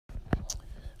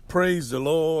Praise the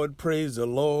Lord, praise the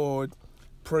Lord,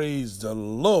 praise the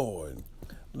Lord.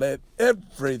 Let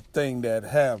everything that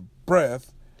have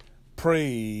breath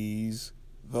praise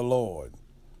the Lord.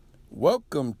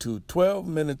 Welcome to 12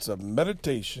 Minutes of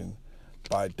Meditation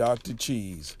by Dr.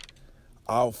 Cheese.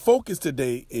 Our focus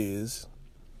today is,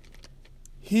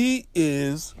 He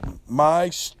is my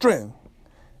strength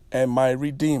and my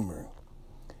Redeemer.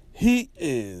 He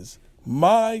is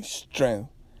my strength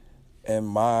and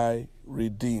my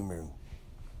Redeemer.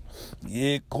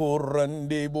 Ye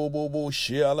korande bobo bo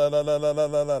shia la la la la la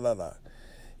la la la.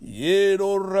 Ye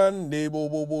do rande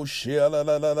bobo bo shia la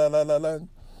la la la la la la.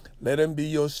 Let him be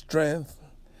your strength.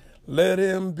 Let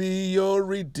him be your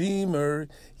Redeemer.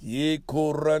 Ye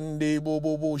korande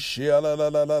bobo bo shia la la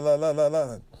la la la la la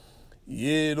la.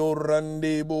 Ye do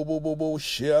rande bobo bo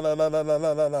shia la la la la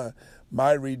la la la.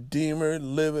 My Redeemer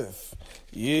liveth.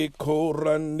 Ye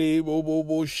korande bobo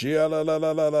bo shia la la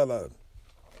la la la la.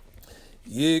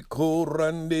 Ye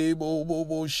korande bobo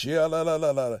bo shia la la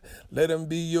la la. Let him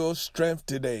be your strength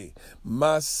today.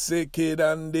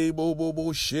 Masekidande bobo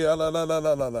bo shia la la la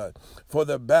la la la. For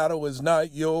the battle is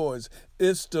not yours,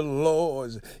 it's the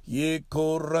Lord's. Ye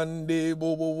korande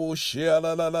bobo bo shia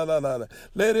la la la la la.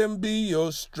 Let him be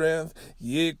your strength.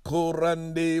 Ye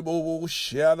korande bobo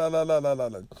shia la la la la la.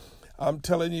 I'm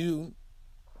telling you,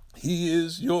 He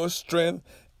is your strength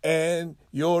and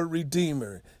your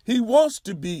Redeemer. He wants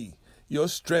to be your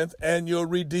strength and your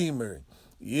Redeemer.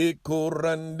 Ye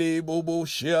korande bobo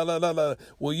shia la la la.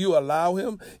 Will you allow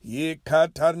him? Ye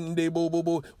katande bobo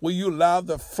bo. Will you allow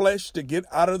the flesh to get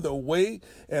out of the way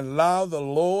and allow the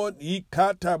Lord ye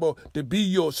katabo to be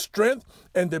your strength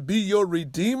and to be your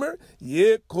Redeemer?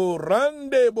 Ye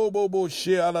korande bobo bo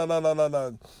shia la la la la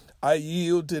la. I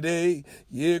yield today,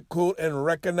 and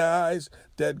recognize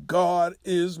that God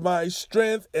is my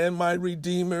strength and my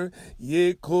Redeemer.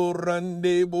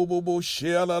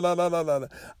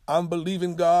 I'm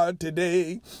believing God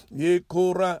today.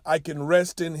 I can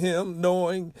rest in Him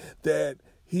knowing that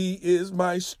He is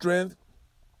my strength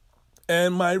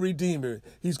and my Redeemer.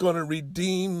 He's going to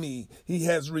redeem me. He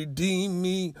has redeemed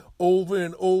me over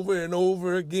and over and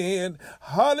over again.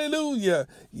 Hallelujah.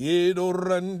 He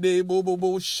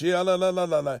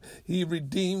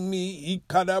redeemed me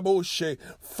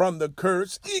from the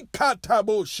curse.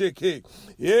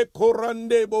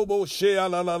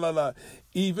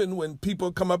 Even when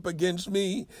people come up against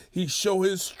me, He show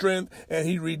His strength and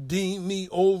He redeemed me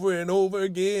over and over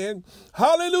again.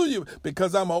 Hallelujah.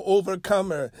 Because I'm an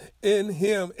overcomer in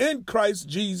Him, in Christ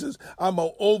Jesus. I'm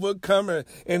an overcomer,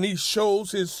 and He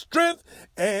shows His strength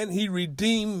and He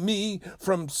redeemed me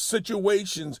from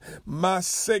situations. Even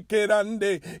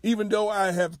though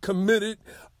I have committed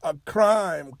a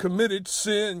crime, committed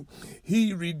sin,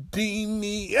 He redeemed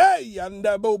me.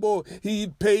 He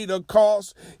paid a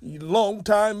cost a long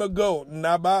time ago.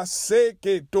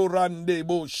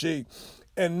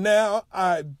 And now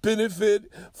I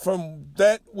benefit from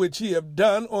that which He have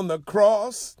done on the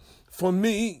cross for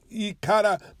me.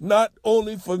 Not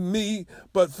only for me,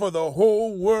 but for the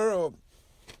whole world.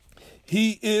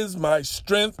 He is my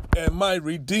strength and my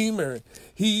Redeemer.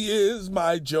 He is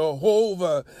my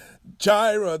Jehovah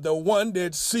Jireh, the one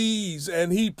that sees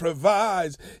and He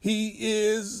provides. He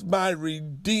is my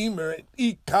Redeemer.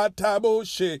 He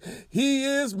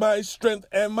is my strength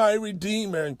and my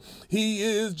Redeemer. He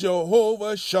is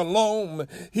Jehovah Shalom.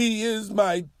 He is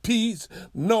my peace,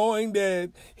 knowing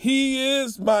that He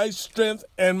is my strength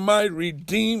and my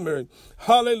Redeemer.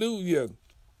 Hallelujah.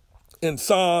 In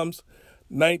Psalms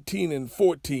 19 and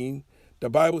 14, the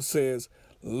Bible says,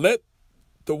 let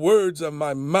the words of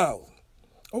my mouth,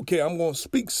 I'm going to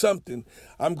speak something.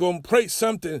 I'm going to pray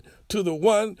something to the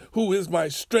one who is my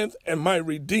strength and my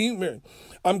Redeemer.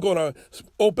 I'm going to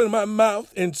open my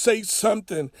mouth and say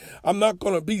something. I'm not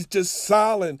going to be just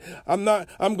silent. I'm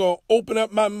going to open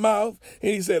up my mouth.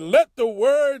 And He said, let the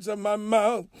words of my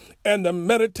mouth and the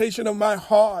meditation of my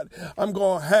heart, I'm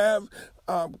going to have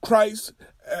Christ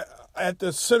at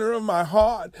the center of my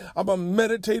heart. I'm going to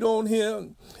meditate on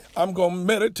Him. I'm going to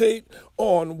meditate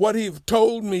on what He's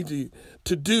told me to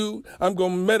do. I'm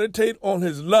going to meditate on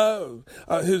His love,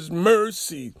 His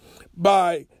mercy,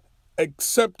 by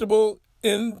acceptable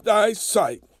in Thy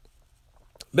sight.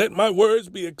 Let my words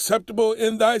be acceptable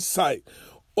in Thy sight.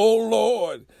 O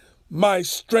Lord, my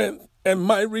strength and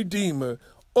my Redeemer.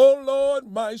 O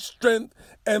Lord, my strength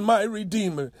and my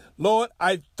Redeemer. Lord,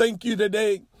 I thank You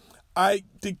today. I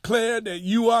declare that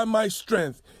You are my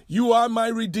strength. You are my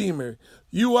Redeemer.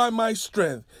 You are my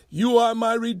strength. You are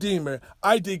my Redeemer.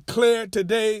 I declare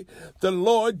today the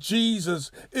Lord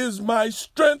Jesus is my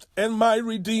strength and my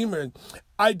Redeemer.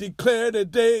 I declare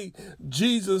today,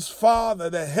 Jesus Father,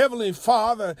 the Heavenly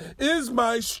Father, is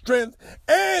my strength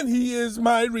and He is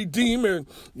my Redeemer.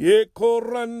 He is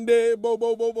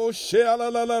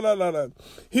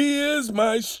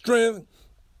my strength.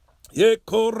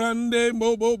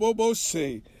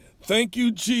 Thank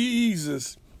you,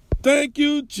 Jesus. Thank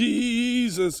you,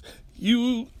 Jesus.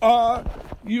 You are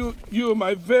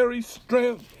my very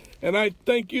strength, and I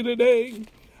thank you today.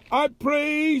 I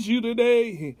praise you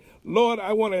today. Lord,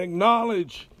 I want to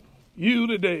acknowledge you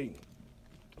today,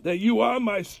 that you are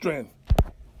my strength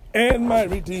and my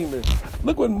Redeemer.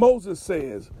 Look what Moses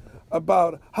says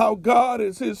about how God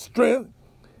is his strength.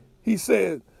 He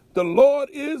said, the Lord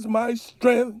is my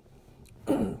strength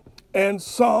and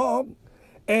psalm,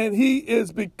 and He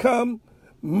is become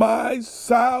my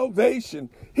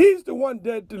salvation. He's the one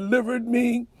that delivered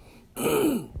me.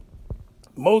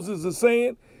 Moses is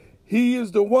saying, He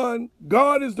is the one,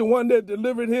 God is the one that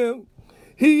delivered him.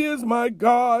 He is my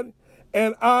God,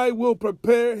 and I will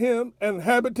prepare him an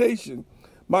habitation,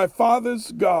 my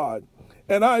father's God,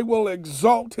 and I will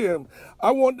exalt him.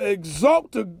 I want to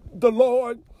exalt the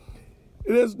Lord.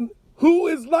 It is who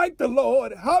is like the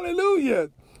Lord. Hallelujah.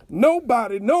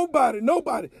 Nobody.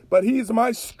 But He is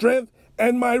my strength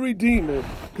and my Redeemer.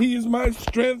 He is my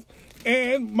strength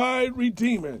and my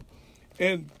Redeemer.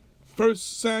 And 1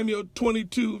 Samuel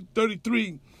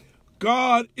 22:33,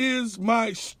 God is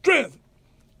my strength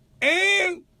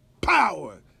and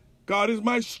power. God is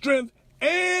my strength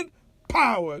and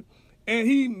power, and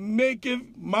He maketh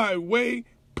my way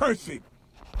perfect.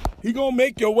 He gonna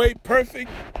make your way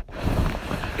perfect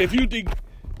if you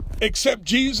accept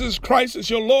Jesus Christ as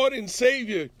your Lord and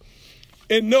Savior,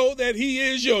 and know that He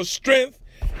is your strength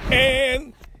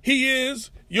and He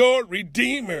is your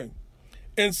Redeemer.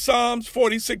 In Psalms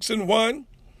 46:1,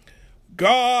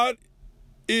 God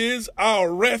is our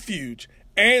refuge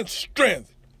and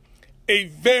strength, a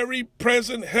very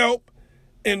present help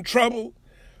in trouble.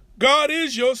 God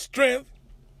is your strength.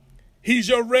 He's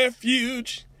your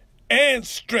refuge and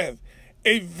strength,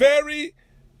 a very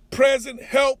present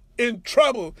help in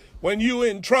trouble. When you're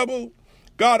in trouble,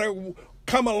 God will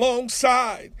come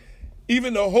alongside.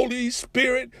 Even the Holy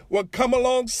Spirit will come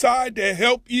alongside to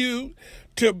help you,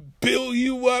 to build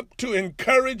you up, to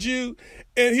encourage you,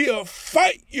 and He'll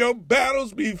fight your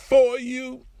battles before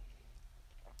you.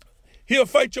 He'll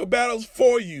fight your battles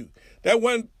for you. That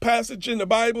one passage in the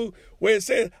Bible where it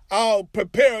says, I'll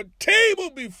prepare a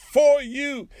table before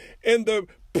you in the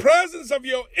presence of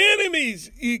your enemies.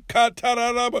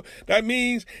 That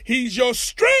means He's your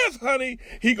strength, honey.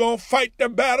 He gonna fight the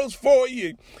battles for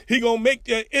you. He gonna make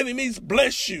your enemies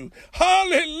bless you.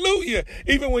 Hallelujah.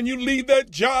 Even when you leave that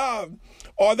job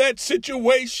or that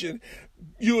situation,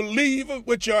 you'll leave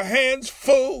with your hands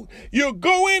full. You'll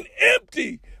go in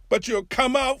empty, but you'll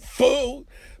come out full,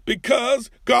 because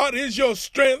God is your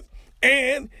strength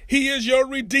and He is your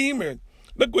Redeemer.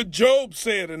 Look what Job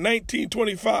said in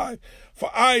 19:25. For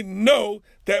I know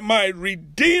that my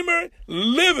Redeemer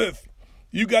liveth.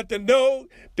 You got to know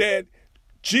that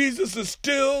Jesus is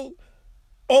still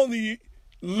only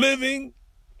living.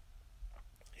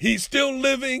 He's still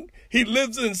living. He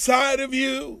lives inside of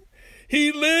you.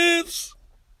 He lives.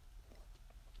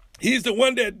 He's the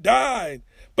one that died,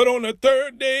 but on the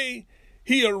third day,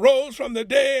 He arose from the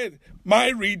dead. My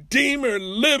Redeemer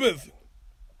liveth.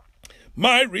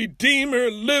 My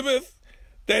Redeemer liveth,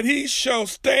 that He shall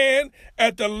stand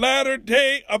at the latter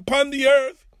day upon the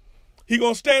earth. He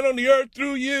gonna stand on the earth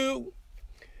through you.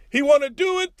 He want to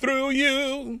do it through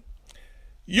you.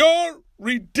 Your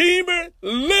Redeemer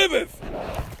liveth.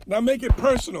 Now make it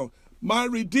personal. My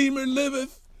Redeemer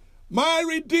liveth. My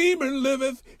Redeemer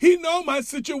liveth. He know my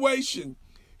situation.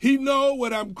 He know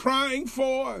what I'm crying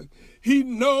for. He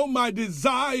know my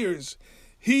desires.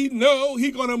 He know He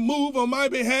gonna move on my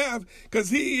behalf, because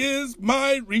He is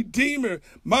my Redeemer.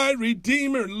 My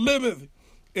Redeemer liveth.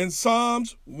 In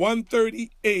Psalms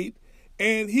 138,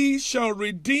 and He shall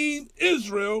redeem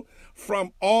Israel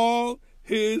from all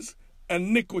his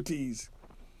iniquities.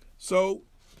 So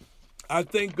I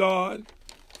thank God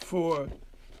for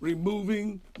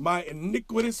removing my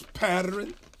iniquitous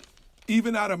pattern,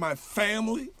 even out of my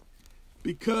family,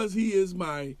 because He is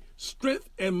my strength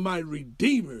and my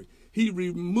Redeemer. He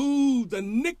removed the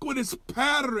iniquitous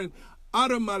pattern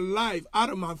out of my life, out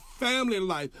of my family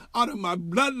life, out of my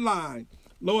bloodline.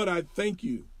 Lord, I thank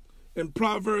you. In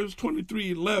Proverbs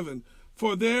 23:11,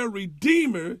 for their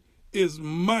Redeemer is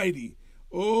mighty.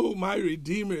 Oh, my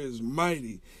Redeemer is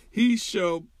mighty. He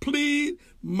shall plead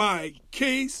my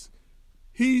case.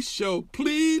 He shall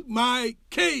plead my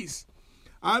case.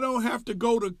 I don't have to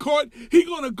go to court. He's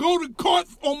going to go to court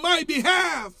on my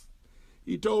behalf.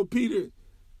 He told Peter,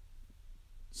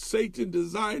 Satan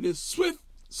desired to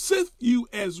sift you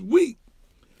as wheat,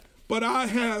 but I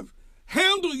have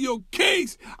handled your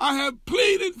case. I have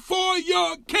pleaded for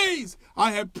your case.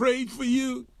 I have prayed for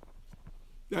you.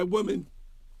 That woman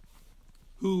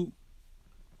who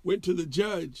went to the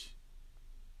judge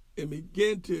and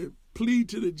began to plead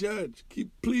to the judge, keep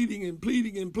pleading and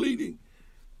pleading and pleading.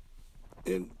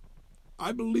 And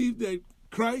I believe that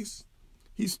Christ,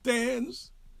 he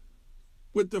stands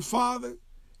with the Father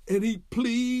and he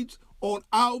pleads on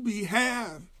our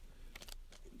behalf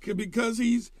because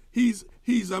he's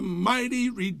a mighty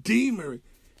redeemer.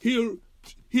 He'll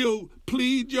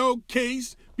plead your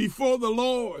case before the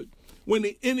Lord. When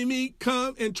the enemy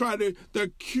come and try to, the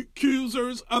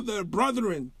accusers of the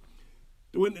brethren,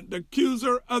 when the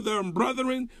accuser of the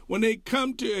brethren, when they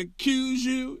come to accuse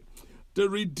you, the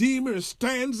Redeemer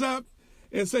stands up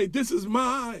and say, this is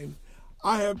mine.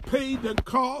 I have paid the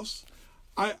cost.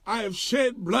 I have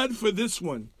shed blood for this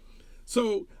one.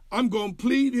 So I'm going to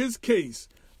plead his case.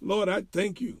 Lord, I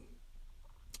thank you.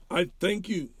 I thank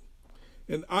you.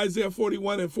 In Isaiah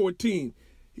 41:14,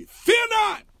 fear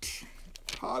not.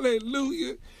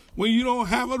 Hallelujah. When you don't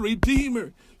have a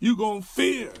Redeemer, you're going to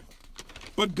fear.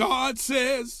 But God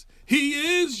says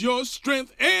he is your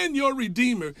strength and your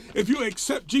Redeemer. If you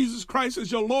accept Jesus Christ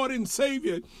as your Lord and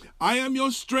Savior, I am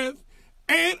your strength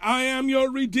and I am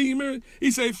your Redeemer.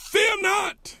 He said, fear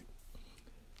not,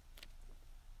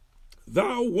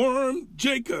 thou worm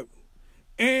Jacob,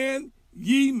 and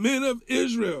ye men of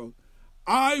Israel.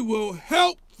 I will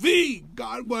help thee.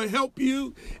 God will help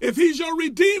you. If he's your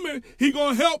Redeemer, he's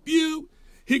going to help you.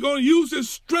 He's going to use his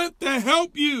strength to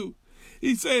help you.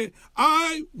 He said,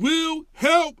 I will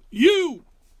help you,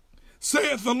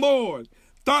 saith the Lord,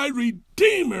 thy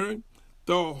Redeemer,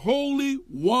 the Holy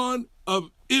One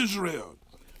of Israel.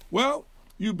 Well,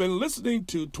 you've been listening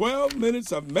to 12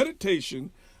 Minutes of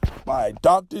Meditation by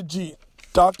Dr.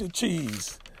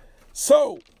 Cheese.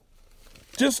 So,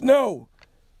 just know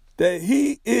that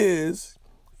he is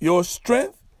your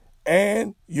strength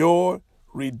and your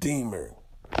Redeemer.